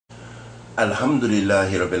Alhamdulillahi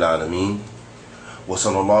Rabbil Alameen. Wa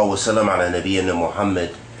sallallahu wa sallam ala nabiyyina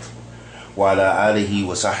Muhammad wa ala alihi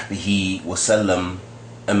wa sahbihi wa sallam,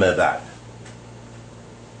 amma ba'd.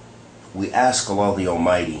 We ask Allah the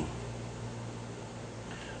Almighty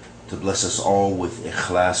to bless us all with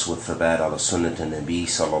ikhlas, with thabat ala sunnat and nabi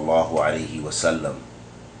sallallahu alayhi wa sallam.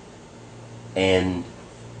 And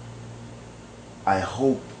I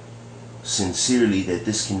hope sincerely that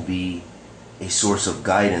this can be a source of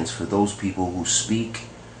guidance for those people who speak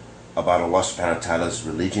about Allah subhanahu wa ta'ala's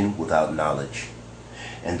religion without knowledge,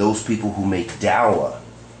 and those people who make da'wah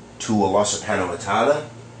to Allah subhanahu wa ta'ala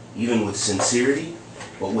even with sincerity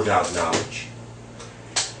but without knowledge,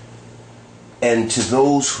 and to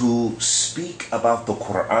those who speak about the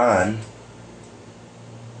Qur'an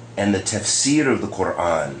and the tafseer of the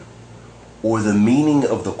Qur'an, or the meaning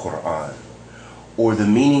of the Qur'an, or the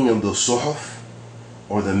meaning of the suhuf,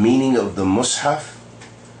 or the meaning of the mushaf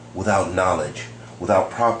without knowledge,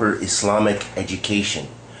 without proper Islamic education,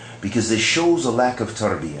 because this shows a lack of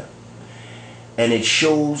tarbiyah, and it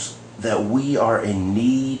shows that we are in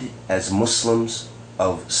need as Muslims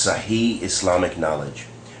of sahih Islamic knowledge,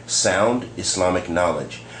 sound Islamic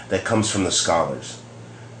knowledge that comes from the scholars.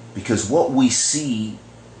 Because what we see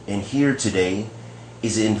and hear today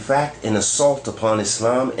is in fact an assault upon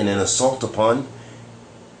Islam and an assault upon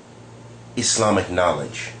Islamic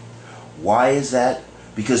knowledge. Why is that?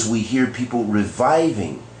 Because we hear people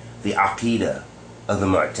reviving the Aqidah of the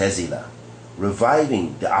Mu'tazila,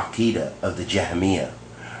 reviving the Aqidah of the Jahmiyyah,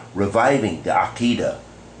 reviving the Aqidah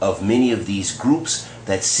of many of these groups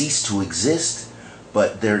that cease to exist,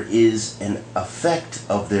 but there is an effect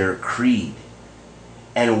of their creed.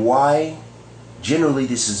 And why? Generally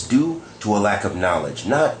this is due to a lack of knowledge,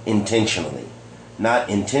 not intentionally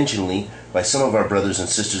by some of our brothers and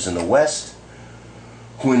sisters in the West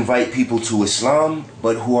who invite people to Islam,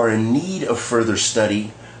 but who are in need of further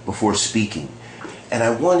study before speaking. And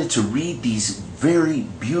I wanted to read these very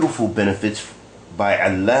beautiful benefits by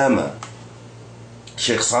Allama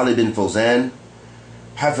Sheikh Salih bin Fawzaan,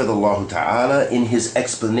 Hafidhullah Ta'ala, in his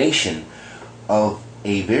explanation of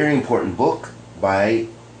a very important book by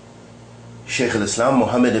Shaykh al-Islam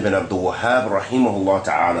Muhammad ibn Abdul Wahhab rahimahullah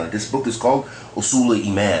ta'ala. This book is called Usul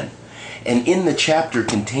al-Iman. And in the chapter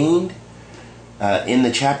contained, in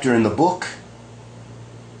the book,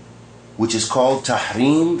 which is called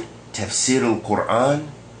Tahrim Tafsir al-Quran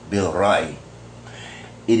bil-Ra'i,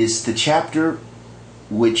 it is the chapter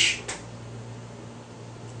which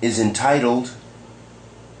is entitled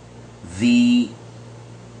The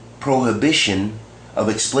Prohibition of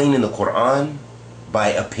Explaining the Quran by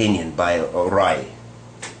Opinion, by Ra'i.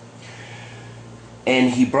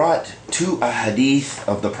 And he brought two Hadeeth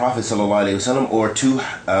of the Prophet ﷺ, or two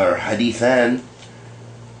Hadithan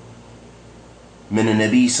min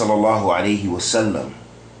al-Nabi sallallahu alayhi wasallam.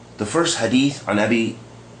 The first Hadith عن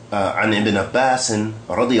ابن عباس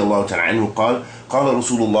رضي الله تعالى عنه قال قال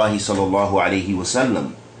رسول الله صلى الله عليه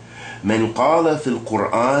وسلم من قال في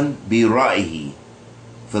القرآن برأيه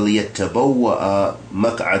فليتبوأ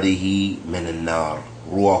مقعده من النار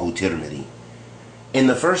رواه ترمذي. In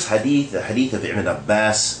the first hadith, the hadith of Ibn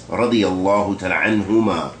Abbas radiyallahu ta'ala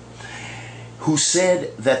anhuma, who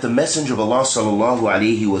said that the Messenger of Allah sallallahu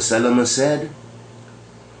alayhi wa sallam said,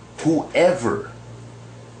 whoever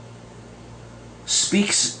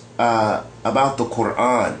speaks about the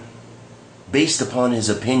Quran based upon his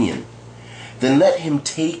opinion, then let him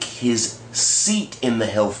take his seat in the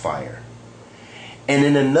hellfire. And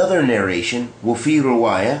in another narration, وفي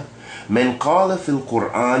رواية من قال في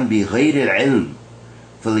القرآن بغير العلم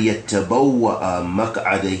فليتبوأ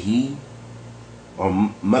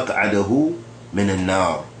مقعده من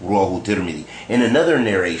النار رواه ترمذي. In another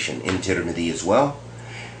narration in Tirmidhi as well,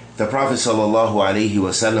 the Prophet sallallahu alaihi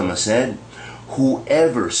wasallam said,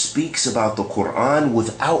 whoever speaks about the Quran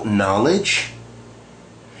without knowledge,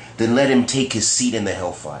 then let him take his seat in the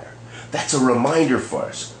hellfire. That's a reminder for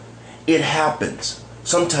us. It happens.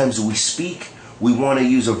 Sometimes we speak, we want to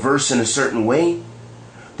use a verse in a certain way,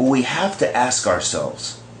 but we have to ask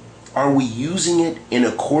ourselves, are we using it in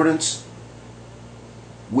accordance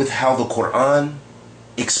with how the Quran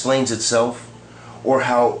explains itself, or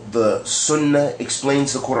how the Sunnah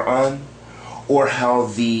explains the Quran, or how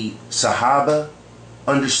the Sahaba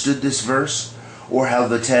understood this verse, or how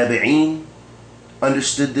the Tabi'een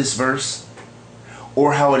understood this verse,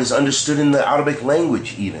 or how it is understood in the Arabic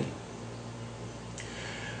language even?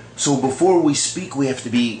 So before we speak, we have to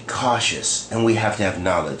be cautious and we have to have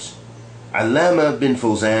knowledge. Allama bin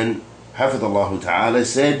Fawzaan, Hafidhullah Ta'ala,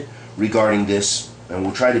 said regarding this, and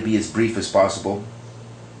we'll try to be as brief as possible.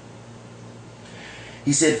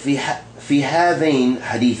 He said, في هذين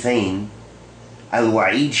حديثين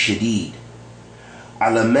الوعيد شديد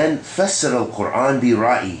على من فسر القرآن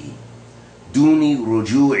برأيه دون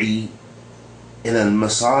رجوع إلى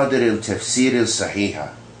المصادر التفسير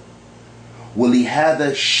الصحيحة.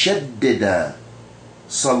 ولهذا شدد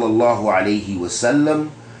صلى الله عليه وسلم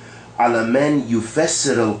على من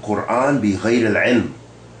يفسر القرآن بغير العلم،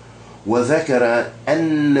 وذكر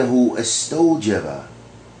أنه استوجب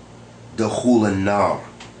دخول النار،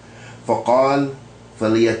 فقال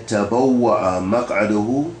فليتبوأ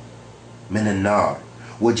مقعده من النار.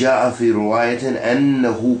 وجاء في رواية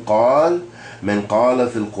أنه قال من قال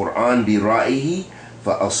في القرآن برأيه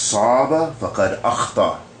فأصاب فقد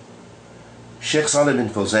أخطأ. Sheikh Salih bin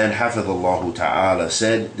Fawzaan Hafidhullah Ta'ala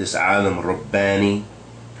said, this alim Rabbani,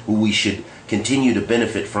 who we should continue to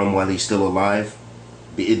benefit from while he's still alive,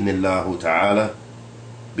 bi'idhnillah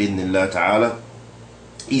ta'ala,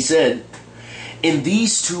 he said, in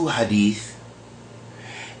these two hadith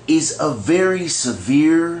is a very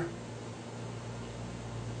severe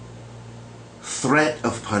threat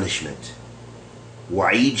of punishment,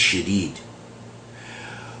 wa'id shadid,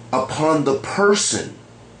 upon the person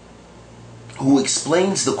who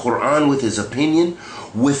explains the Quran with his opinion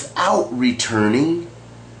without returning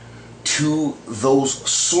to those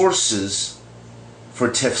sources for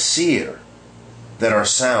tafseer that are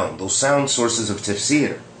sound, those sound sources of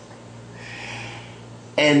tafseer.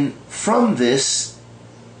 And from this,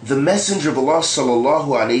 the Messenger of Allah sallallahu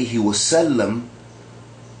alaihi wasallam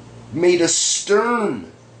made a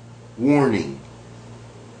stern warning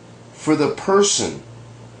for the person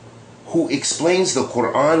who explains the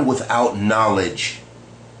Quran without knowledge.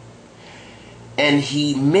 And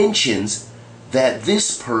he mentions that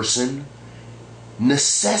this person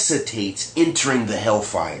necessitates entering the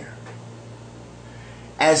hellfire.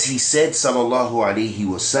 As he said, sallallahu alaihi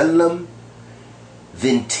wasallam,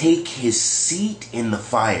 then take his seat in the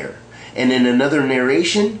fire. And in another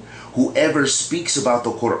narration, whoever speaks about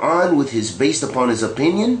the Quran with his based upon his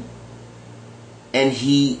opinion, and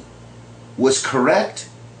he was correct,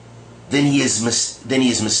 then he is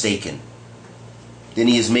mistaken. Then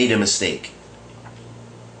he has made a mistake.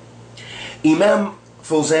 Imam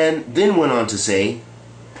Fawzaan then went on to say,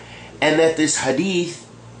 and that this hadith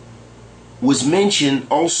was mentioned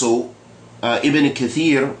also, Ibn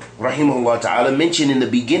Kathir rahimahullah ta'ala mentioned in the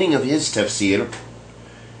beginning of his tafsir,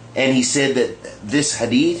 and he said that this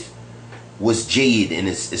hadith was jayyid in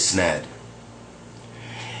his isnad.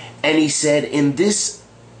 And he said in this,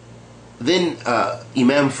 then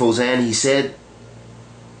Imam Fawzaan, he said,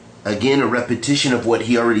 again a repetition of what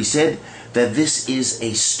he already said, that this is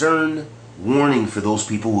a stern warning for those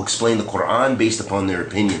people who explain the Quran based upon their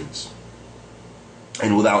opinions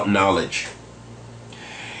and without knowledge.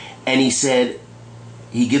 And he said,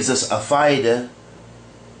 he gives us a faida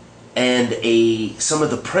and some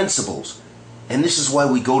of the principles. And this is why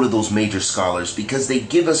we go to those major scholars, because they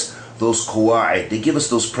give us those qawaid, they give us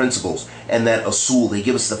those principles and that usul, they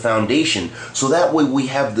give us the foundation, so that way we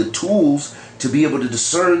have the tools to be able to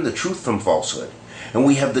discern the truth from falsehood, and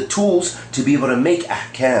we have the tools to be able to make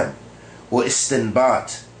ahkam wa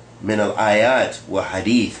istinbat min al-ayat wa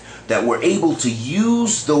hadith, that we're able to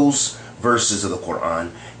use those verses of the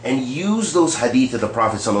Quran and use those hadith of the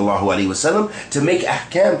Prophet sallallahu alaihi wasallam to make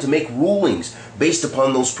ahkam, to make rulings based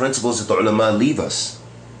upon those principles that the ulama leave us.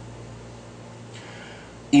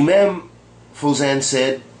 Imam Fawzaan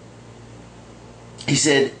said, he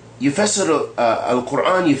said, يفسر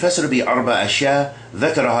القرآن يفسر بأربع أشياء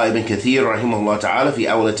ذكرها ابن كثير رحمه الله تعالى في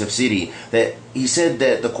أول تفسيره. That he said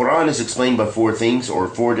that the Quran is explained by four things, or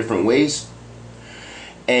four different ways.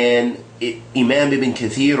 And Imam Ibn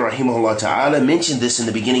Kathir rahimahullah ta'ala mentioned this in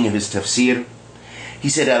the beginning of his tafsir. He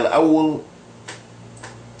said, Al-awwal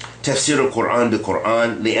تفسير القرآن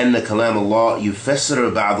بالقرآن لأن كلام الله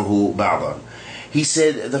يفسر بعضه بعضا. He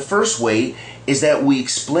said the first way is that we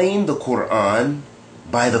explain the Quran,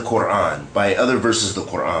 by other verses of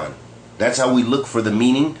the Quran. That's how we look for the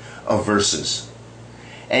meaning of verses.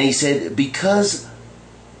 And he said, because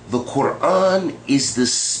the Quran is the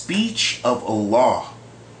speech of Allah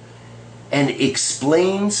and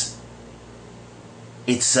explains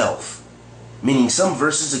itself, meaning some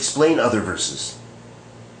verses explain other verses.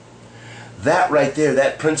 That right there,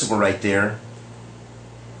 that principle right there,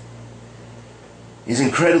 is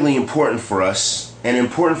incredibly important for us, and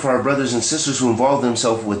important for our brothers and sisters who involve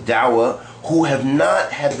themselves with da'wah, who have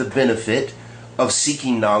not had the benefit of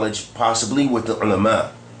seeking knowledge, possibly with the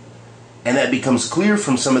ulama. And that becomes clear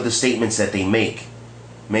from some of the statements that they make.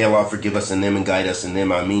 May Allah forgive us in them and guide us in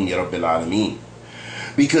them. Ameen ya Rabbil Alameen.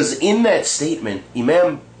 Because in that statement,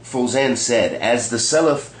 Imam Fawzaan said, as the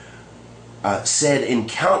Salaf said in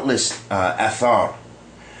countless athar,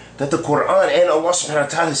 that the Qur'an, and Allah subhanahu wa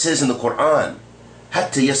ta'ala says in the Qur'an,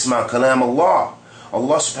 حَتَّى يَسْمَعْ كَلَامَ اللَّهِ.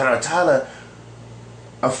 Allah subhanahu wa ta'ala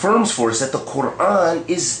affirms for us that the Qur'an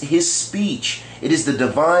is His speech. It is the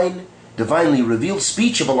divinely revealed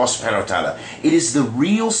speech of Allah subhanahu wa ta'ala. It is the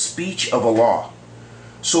real speech of Allah.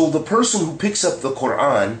 So the person who picks up the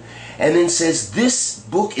Qur'an and then says, this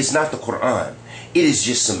book is not the Qur'an, it is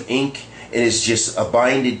just some ink, it is just a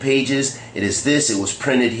binded pages, it is this, it was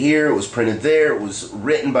printed here, it was printed there, it was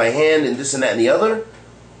written by hand, and this and that and the other,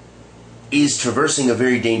 is traversing a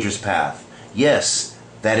very dangerous path. Yes,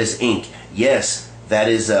 that is ink. Yes, that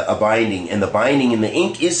is a binding, and the binding in the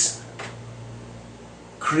ink is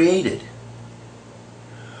created.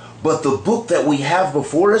 But the book that we have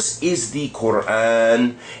before us is the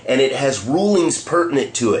Qur'an, and it has rulings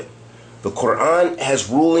pertinent to it. The Qur'an has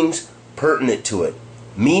rulings pertinent to it,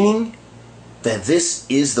 meaning that this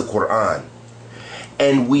is the Qur'an.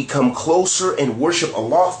 And we come closer and worship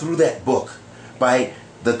Allah through that book by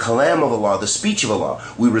the kalam of Allah, the speech of Allah.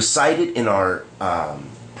 We recite it in our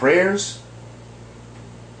prayers,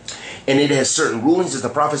 and it has certain rulings, as the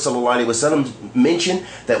Prophet ﷺ mentioned,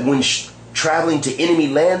 that when traveling to enemy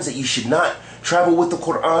lands, that you should not travel with the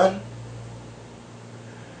Qur'an.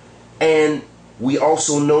 And we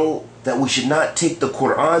also know that we should not take the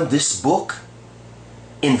Qur'an, this book,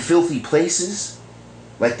 in filthy places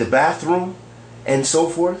like the bathroom and so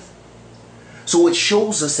forth. So it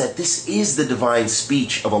shows us that this is the divine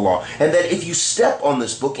speech of Allah, and that if you step on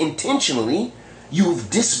this book intentionally, you've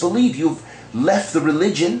disbelieved, you've left the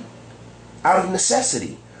religion out of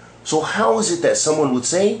necessity. So how is it that someone would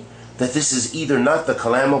say that this is either not the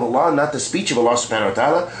kalam of Allah, not the speech of Allah subhanahu wa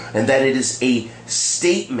ta'ala, and that it is a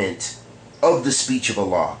statement of the speech of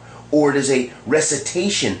Allah, or it is a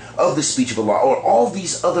recitation of the speech of Allah, or all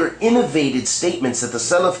these other innovated statements that the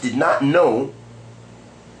Salaf did not know?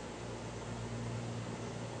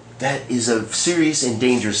 That is a serious and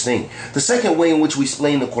dangerous thing. The second way in which we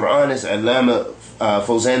explain the Qur'an, as Imam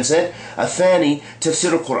Fawzaan said, الثاني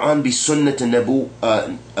تفسير القرآن بسنة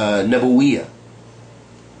نبوية.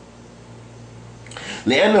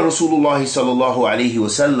 لأن رسول الله صلى الله عليه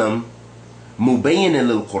وسلم مبين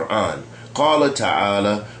للقرآن. قال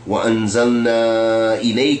تعالى وأنزلنا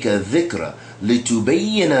إليك الذكر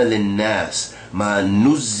لتبين للناس ما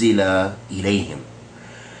نزل إليهم.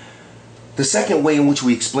 The second way in which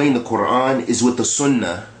we explain the Qur'an is with the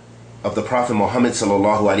Sunnah of the Prophet Muhammad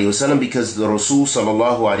sallallahu alaihi wasallam, because the Rasul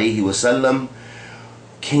sallallahu alaihi wasallam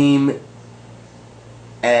came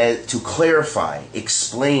to clarify,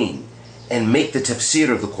 explain, and make the tafseer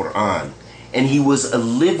of the Qur'an. And he was a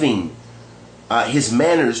living, his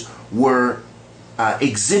manners were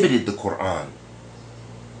exhibited the Qur'an,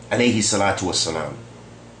 alayhi salatu wassalam.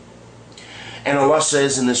 And Allah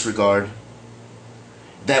says in this regard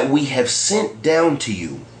that we have sent down to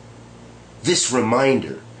you this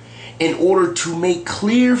reminder in order to make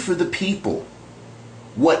clear for the people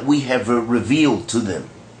what we have revealed to them.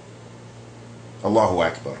 Allahu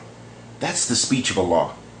Akbar. That's the speech of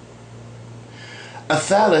Allah.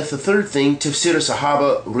 الثالث, the third thing, تفسير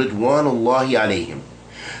الصحابة رضوان الله عليهم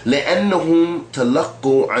لأنهم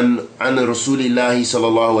تلقوا عن رسول الله صلى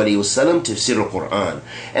الله عليه وسلم تفسير القرآن.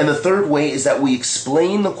 And the third way is that we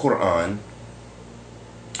explain the Quran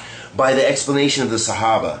by the explanation of the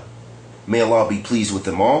Sahaba. May Allah be pleased with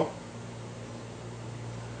them all.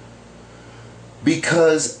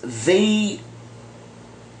 Because they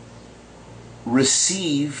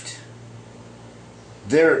received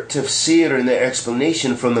their tafsir and their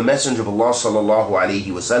explanation from the Messenger of Allah sallallahu alaihi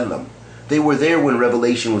wasallam. They were there when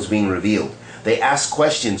revelation was being revealed. They asked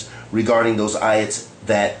questions regarding those ayats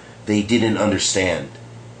that they didn't understand.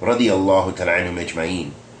 Radiyallahu ta'ala anhum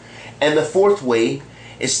ajma'in. And the fourth way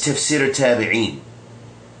is tafsir tabi'in.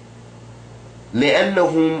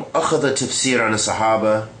 لأنهم أخذ تفسير عن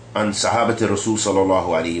الصحابة عن صحابة الرسول صلى الله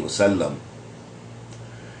عليه وسلم.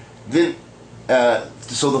 Then,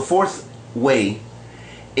 so the fourth way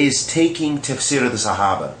is taking tafsir of the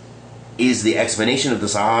Sahaba, is the explanation of the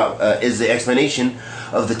Sahaba, is the explanation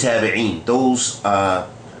of the tabi'in,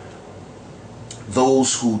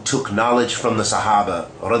 those who took knowledge from the Sahaba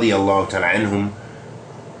radiyallahu ta'ala anhum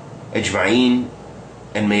ajma'in,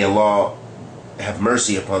 and may Allah have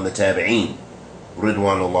mercy upon the tabi'in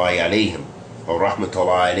ridwanullahi alayhim or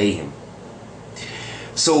rahmatullahi alayhim.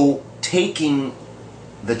 So taking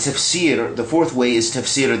the tafsir, the fourth way is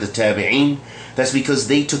tafsir of the tabi'in. That's because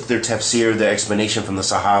they took their tafsir, their explanation, from the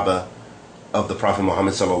Sahaba of the Prophet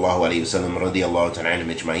Muhammad sallallahu alaihi wasallam radiyallahu ta'ala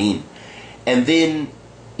anhum ajma'in. And then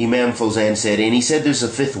Imam Fawzaan said, and he said there's a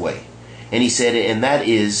fifth way, and he said, and that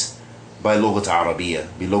is by lughat al-Arabiyyah,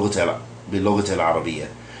 bi lughat al-Arabiyyah,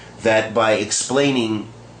 that by explaining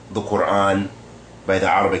the Quran by the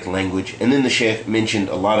Arabic language. And then the Shaykh mentioned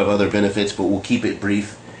a lot of other benefits, but we'll keep it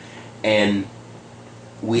brief. And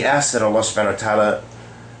we ask that Allah subhanahu wa ta'ala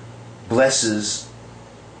blesses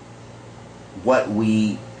what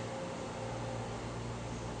we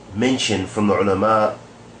mention from the ulama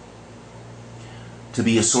to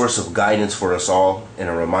be a source of guidance for us all and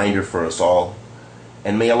a reminder for us all.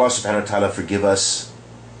 And may Allah subhanahu wa ta'ala forgive us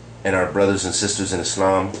and our brothers and sisters in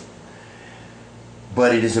Islam.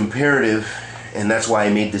 But it is imperative, and that's why I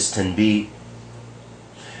made this tanbih,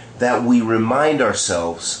 that we remind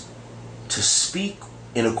ourselves to speak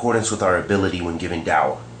in accordance with our ability when giving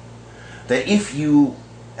da'wah. That if you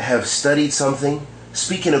have studied something,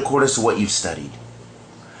 speak in accordance to what you've studied.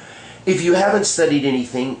 If you haven't studied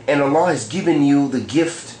anything and Allah has given you the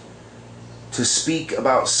gift to speak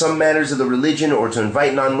about some matters of the religion or to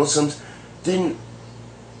invite non-Muslims, then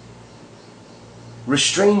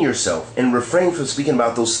restrain yourself and refrain from speaking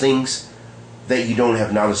about those things that you don't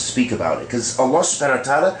have knowledge to speak about it. Because Allah subhanahu wa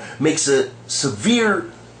ta'ala makes a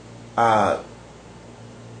severe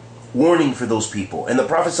warning for those people. And the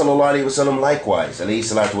Prophet sallallahu alaihi wasallam likewise, alayhi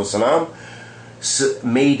salatu wasalam,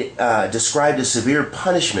 described a severe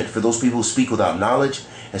punishment for those people who speak without knowledge,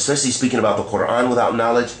 especially speaking about the Quran without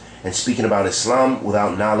knowledge and speaking about Islam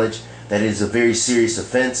without knowledge. That is a very serious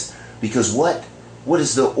offense, because what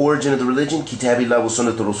is the origin of the religion? Kitabillah wa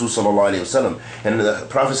sunnatu Rasul sallallahu alaihi wasallam. And the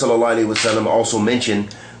Prophet sallallahu alaihi wasallam also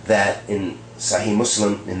mentioned that in Sahih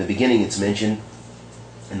Muslim, in the beginning it's mentioned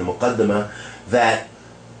in the Muqaddamah, that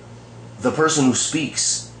the person who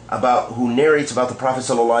speaks about, who narrates about the Prophet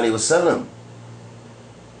sallallahu alaihi wasallam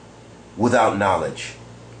without knowledge,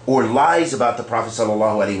 or lies about the Prophet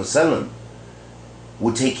sallallahu alaihi wasallam,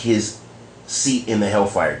 would take his seat in the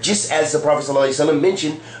hellfire. Just as the Prophet sallallahu alaihi wasallam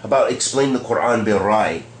mentioned about explaining the Quran bil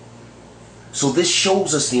Rai. So this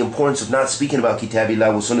shows us the importance of not speaking about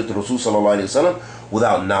Kitabillah wa Sunnat Rasul sallallahu alaihi wasallam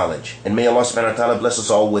without knowledge. And may Allah subhanahu wa ta'ala bless us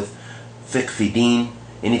all with fiqh fi deen.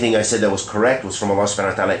 Anything I said that was correct was from Allah subhanahu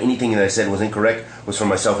wa ta'ala. Anything that I said was incorrect was from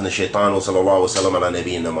myself and the shaitan. Wa sallallahu wa sallam ala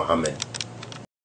nabiyyina Muhammad.